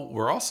now,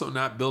 we're also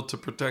not built to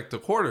protect the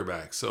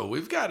quarterback. So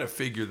we've got to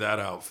figure that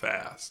out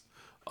fast.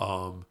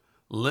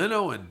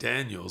 Leno and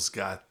Daniels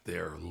got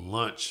their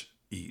lunch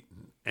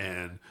eaten.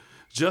 And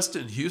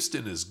Justin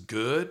Houston is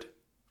good,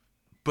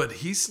 but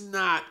he's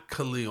not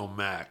Khalil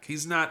Mack.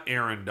 He's not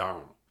Aaron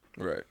Donald.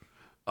 Right.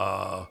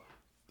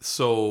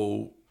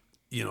 So,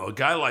 a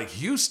guy like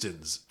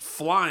Houston's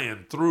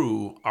flying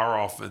through our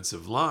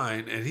offensive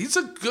line, and he's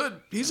a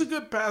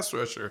good pass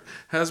rusher,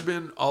 has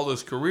been all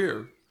his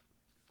career,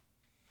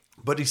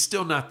 but he's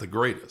still not the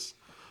greatest.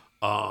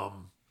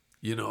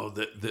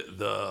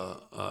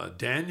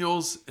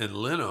 Daniels and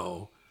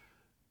Leno,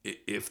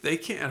 if they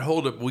can't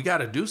hold it, we got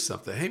to do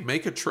something. Hey,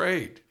 make a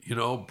trade.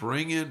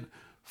 Bring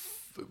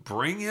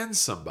in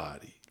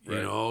somebody. You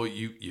Right. know,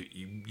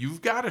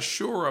 you've got to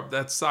shore up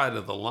that side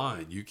of the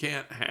line. You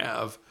can't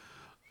have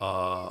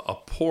a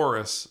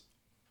porous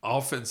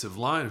offensive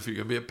line if you're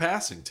going to be a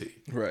passing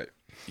team. Right.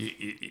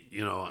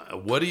 You know,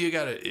 what do you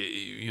got to,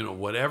 you know,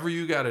 whatever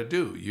you got to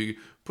do, you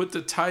put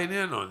the tight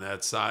end on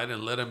that side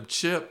and let him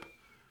chip,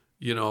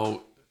 you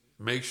know,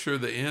 make sure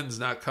the end's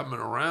not coming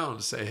around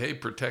to say, hey,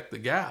 protect the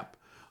gap.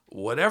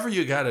 Whatever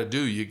you got to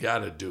do, you got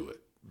to do it.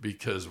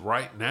 Because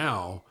right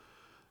now,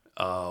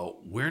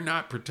 we're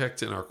not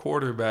protecting our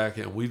quarterback,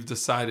 and we've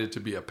decided to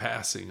be a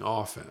passing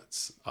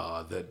offense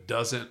that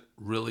doesn't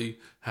really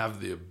have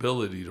the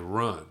ability to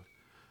run.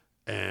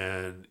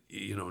 And,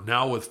 you know,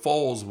 now with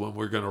Foles, when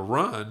we're going to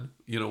run,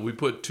 you know, we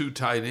put 2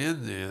 tight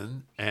ends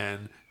in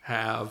and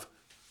have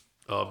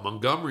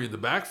Montgomery in the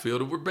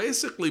backfield. And we're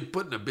basically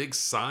putting a big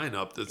sign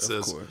up that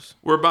says, course.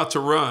 we're about to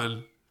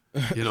run.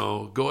 You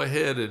know, go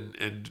ahead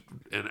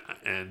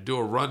and do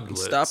a run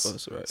blitz. Stop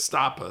us, right.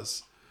 Stop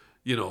us.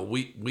 You know,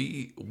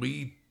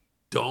 we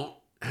don't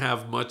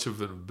have much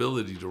of an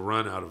ability to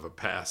run out of a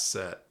pass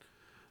set.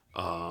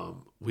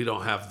 We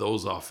don't have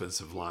those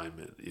offensive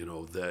linemen, you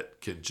know, that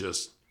can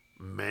just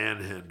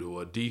manhandle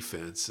a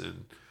defense,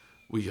 and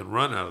we can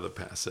run out of the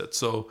pass set.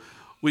 So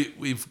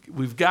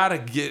we've got to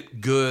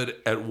get good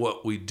at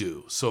what we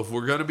do. So if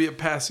we're going to be a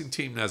passing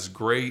team, that's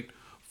great.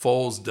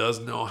 Foles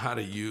does know how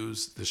to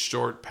use the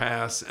short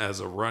pass as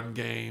a run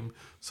game,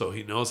 so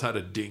he knows how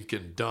to dink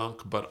and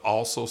dunk, but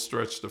also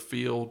stretch the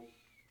field.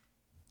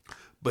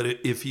 But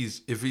if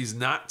he's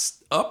not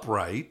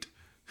upright,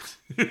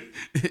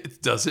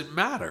 it doesn't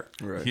matter.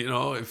 Right. You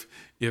know, if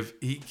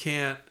he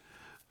can't,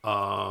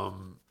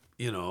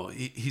 you know,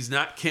 he's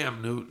not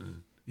Cam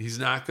Newton. He's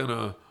not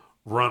gonna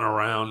run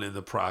around in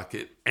the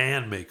pocket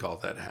and make all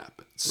that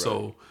happen. Right.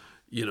 So,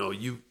 you know,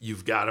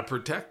 you've got to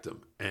protect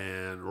him.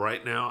 And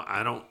right now,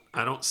 I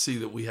don't see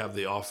that we have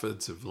the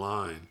offensive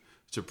line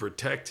to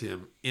protect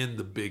him in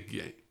the big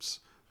games.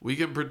 We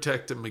can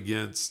protect him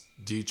against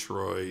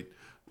Detroit.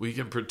 We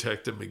can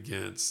protect him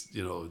against,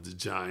 you know, the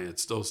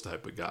Giants, those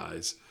type of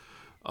guys.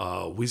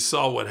 We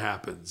saw what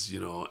happens, you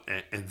know,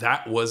 and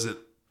that wasn't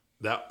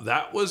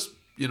that was,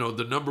 you know,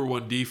 the number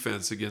one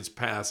defense against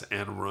pass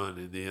and run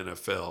in the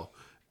NFL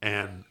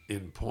and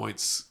in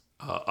points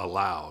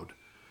allowed.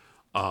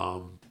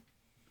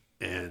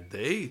 And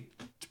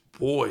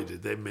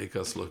did they make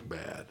us look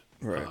bad.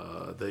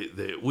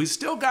 Right. We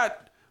still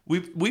got,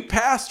 we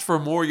passed for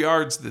more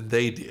yards than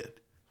they did.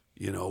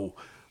 You know,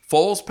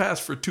 Foles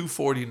passed for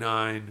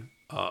 249.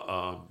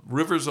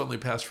 Rivers only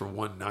passed for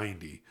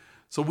 190.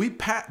 So we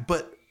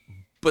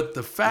but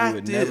the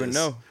fact is, you would never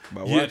know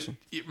by watching.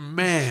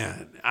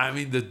 Man, I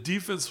mean, the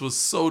defense was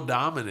so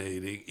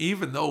dominating.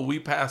 Even though we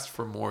passed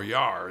for more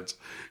yards,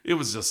 it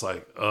was just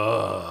like,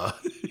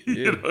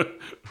 you know,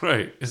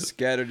 right?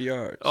 Scattered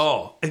yards.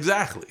 Oh,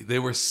 exactly. They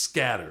were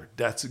scattered.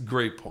 That's a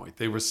great point.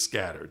 They were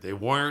scattered. They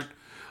weren't,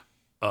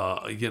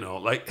 you know,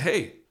 like,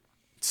 hey,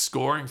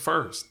 scoring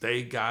first.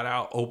 They got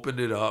out, opened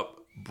it up,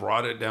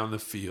 brought it down the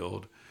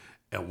field,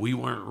 and we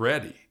weren't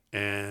ready.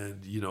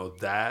 And, you know,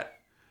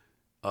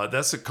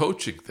 that's a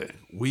coaching thing.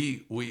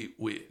 We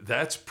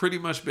that's pretty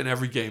much been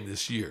every game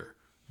this year.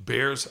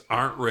 Bears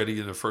aren't ready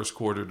in the first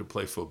quarter to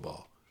play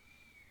football.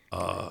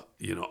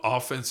 You know,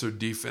 offense or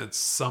defense,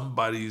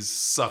 somebody's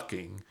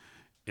sucking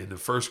in the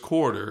first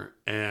quarter,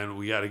 and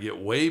we got to get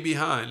way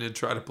behind and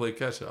try to play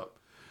catch up.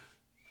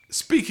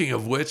 Speaking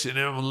of which, and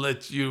I'm gonna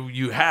let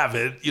you have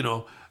it. You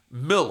know,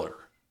 Miller,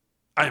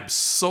 I'm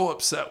so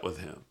upset with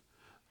him.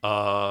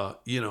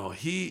 You know,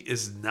 he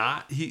is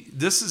not,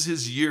 this is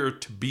his year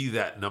to be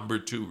that number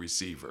 2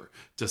 receiver,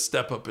 to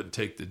step up and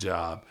take the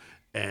job.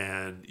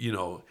 And, you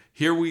know,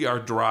 here we are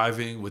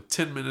driving with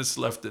 10 minutes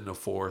left in the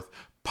fourth,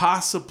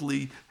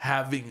 possibly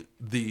having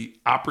the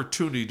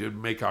opportunity to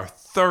make our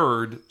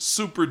third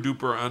super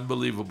duper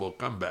unbelievable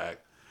comeback.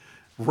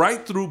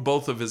 Right through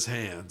both of his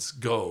hands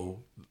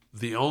go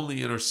the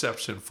only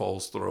interception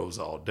Foles throws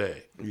all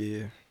day.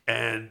 Yeah.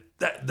 And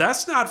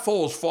that's not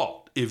Foles'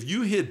 fault. If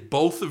you hit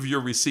both of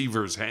your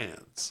receivers'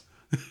 hands,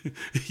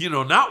 you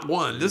know, not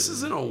one. This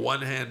isn't a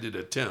one-handed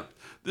attempt.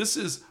 This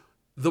is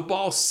the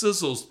ball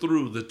sizzles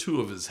through the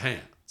 2 of his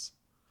hands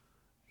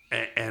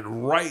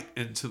and right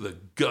into the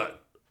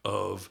gut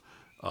of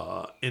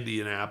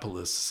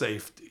Indianapolis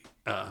safety.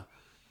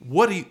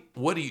 What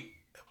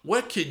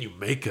can you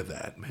make of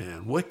that,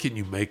 man? What can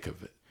you make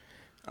of it?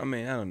 I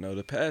mean, I don't know.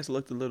 The pass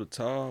looked a little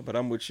tall, but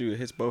I'm with you. It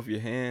hits both your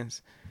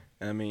hands.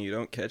 I mean, you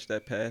don't catch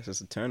that pass,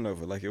 it's a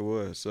turnover like it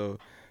was. So,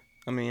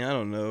 I mean, I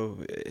don't know.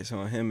 It's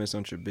on him. It's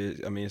on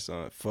Trubisky. I mean, it's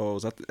on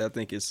Foles. I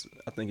think it's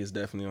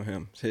definitely on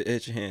him.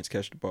 Hit your hands,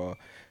 catch the ball.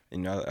 You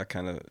know, I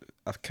kind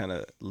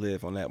of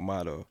live on that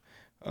motto.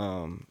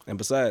 And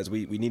besides,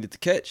 we needed to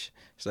catch.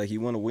 It's like you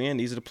want to win.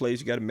 These are the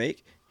plays you got to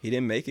make. He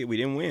didn't make it. We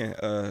didn't win.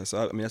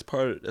 So I mean,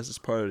 that's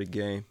just part of the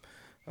game.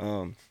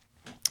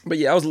 But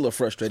yeah, I was a little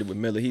frustrated with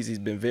Miller. He's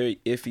been very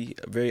iffy,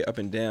 very up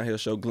and down. He'll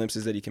show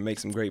glimpses that he can make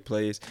some great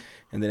plays,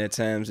 and then at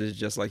times it's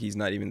just like he's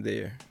not even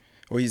there,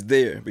 or he's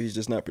there, but he's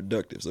just not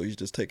productive. So he's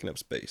just taking up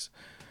space.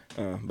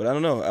 But I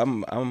don't know.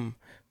 I'm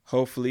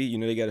hopefully, you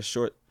know, they got a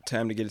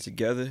time to get it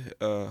together.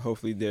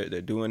 Hopefully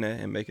they're doing that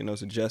and making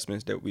those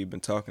adjustments that we've been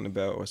talking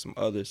about, or some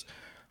others.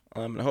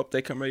 And I hope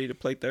they come ready to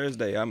play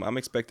Thursday. I'm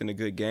expecting a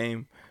good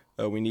game.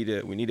 We need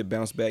a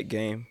bounce back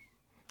game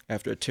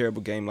after a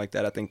terrible game like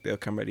that. I think they'll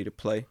come ready to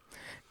play.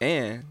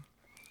 And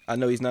I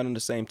know he's not on the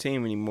same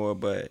team anymore,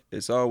 but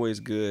it's always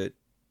good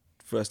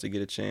for us to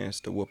get a chance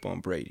to whoop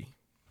on Brady.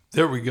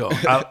 There we go.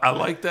 I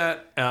like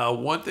that.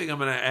 One thing I'm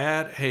going to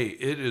add, hey,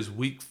 it is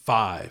week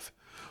 5.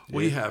 Yeah.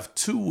 We have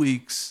 2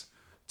 weeks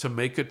to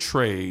make a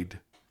trade,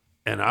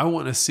 and I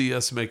want to see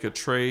us make a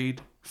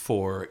trade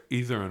for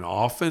either an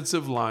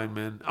offensive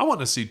lineman. I want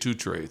to see 2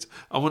 trades.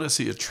 I want to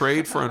see a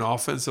trade for an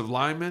offensive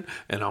lineman,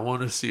 and I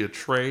want to see a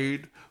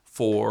trade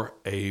for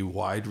a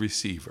wide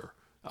receiver.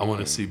 I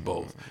want to see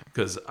both,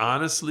 because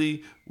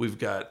honestly, we've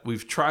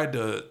tried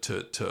to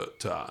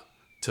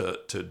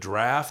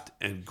draft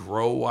and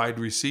grow wide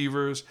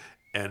receivers,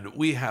 and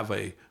we have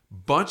a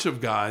bunch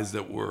of guys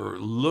that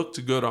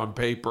looked good on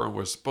paper and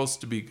were supposed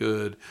to be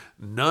good.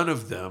 None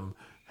of them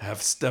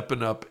have stepped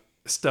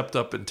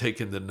up and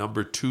taken the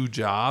number 2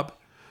 job.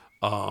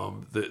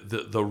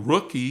 The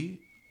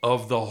rookie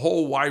of the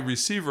whole wide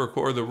receiver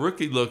core, the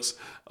rookie looks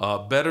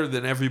better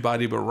than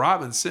everybody but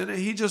Robinson, and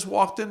he just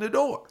walked in the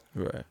door.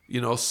 Right.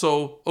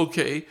 So,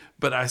 okay,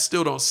 but I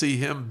still don't see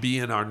him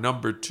being our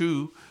number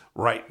 2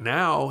 right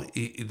now.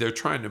 They're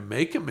trying to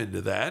make him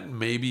into that, and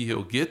maybe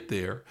he'll get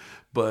there.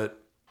 But,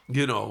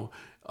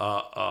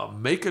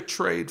 make a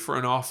trade for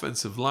an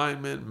offensive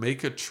lineman,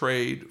 make a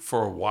trade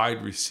for a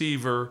wide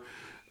receiver.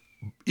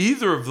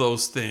 Either of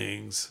those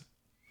things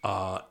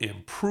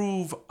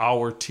improve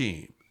our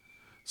team.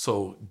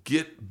 So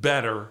get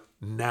better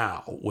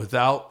now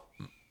without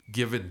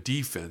giving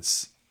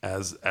defense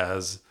as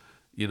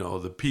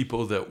the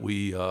people that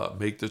we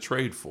make the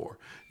trade for.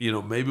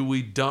 Maybe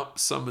we dump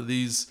some of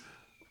these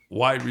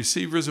wide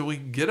receivers and we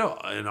can get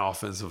an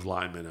offensive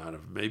lineman out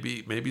of them.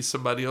 Maybe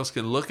somebody else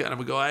can look at them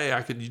and go, hey,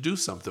 I can do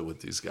something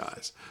with these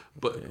guys.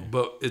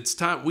 But it's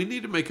time. We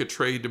need to make a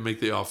trade to make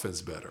the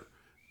offense better.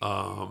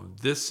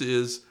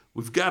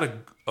 We've got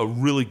a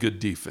really good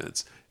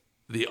defense.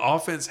 The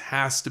offense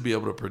has to be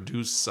able to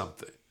produce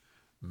something.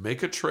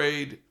 Make a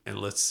trade, and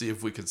let's see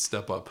if we can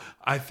step up.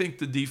 I think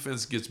the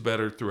defense gets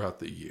better throughout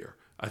the year.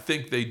 I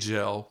think they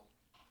gel.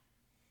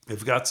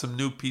 They've got some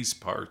new piece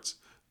parts.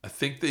 I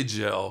think they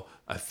gel.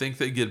 I think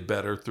they get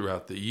better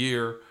throughout the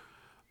year.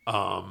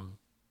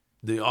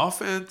 The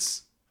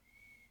offense,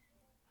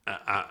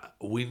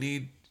 we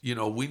need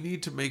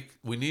to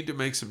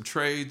make some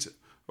trades,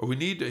 or we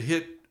need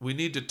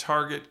to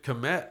target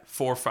Kmet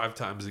 4 or 5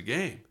 times a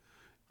game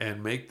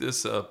and make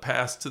this a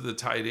pass to the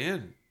tight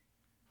end.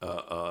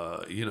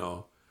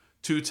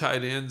 2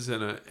 tight ends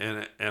and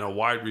a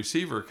wide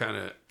receiver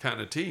kind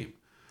of team.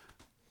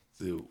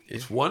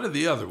 It's one or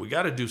the other. We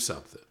got to do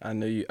something. I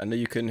know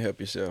you couldn't help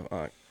yourself.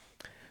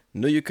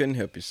 Knew you couldn't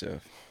help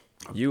yourself.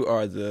 You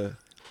are the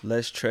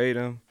let's trade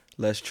him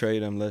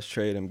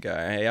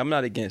guy. Hey, I'm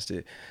not against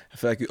it. I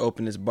feel like you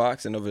open this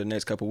box, and over the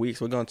next couple of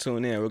weeks, we're going to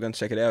tune in. We're going to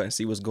check it out and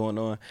see what's going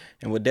on.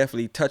 And we'll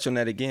definitely touch on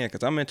that again,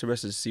 because I'm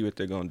interested to see what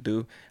they're going to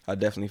do. I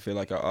definitely feel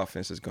like our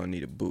offense is going to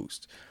need a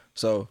boost.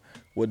 So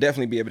we'll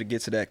definitely be able to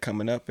get to that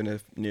coming up in the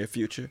near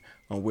future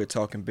on We're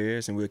Talking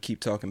Bears, and we'll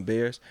keep talking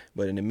Bears.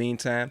 But in the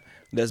meantime,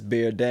 let's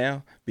bear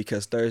down,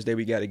 because Thursday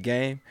we got a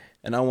game,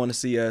 and I want to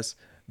see us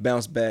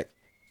bounce back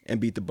and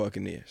beat the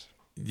Buccaneers.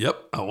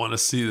 Yep, I want to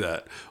see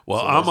that. Well,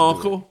 so I'm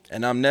Uncle.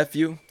 And I'm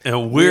Nephew.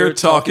 And we're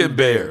talking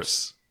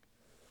Bears.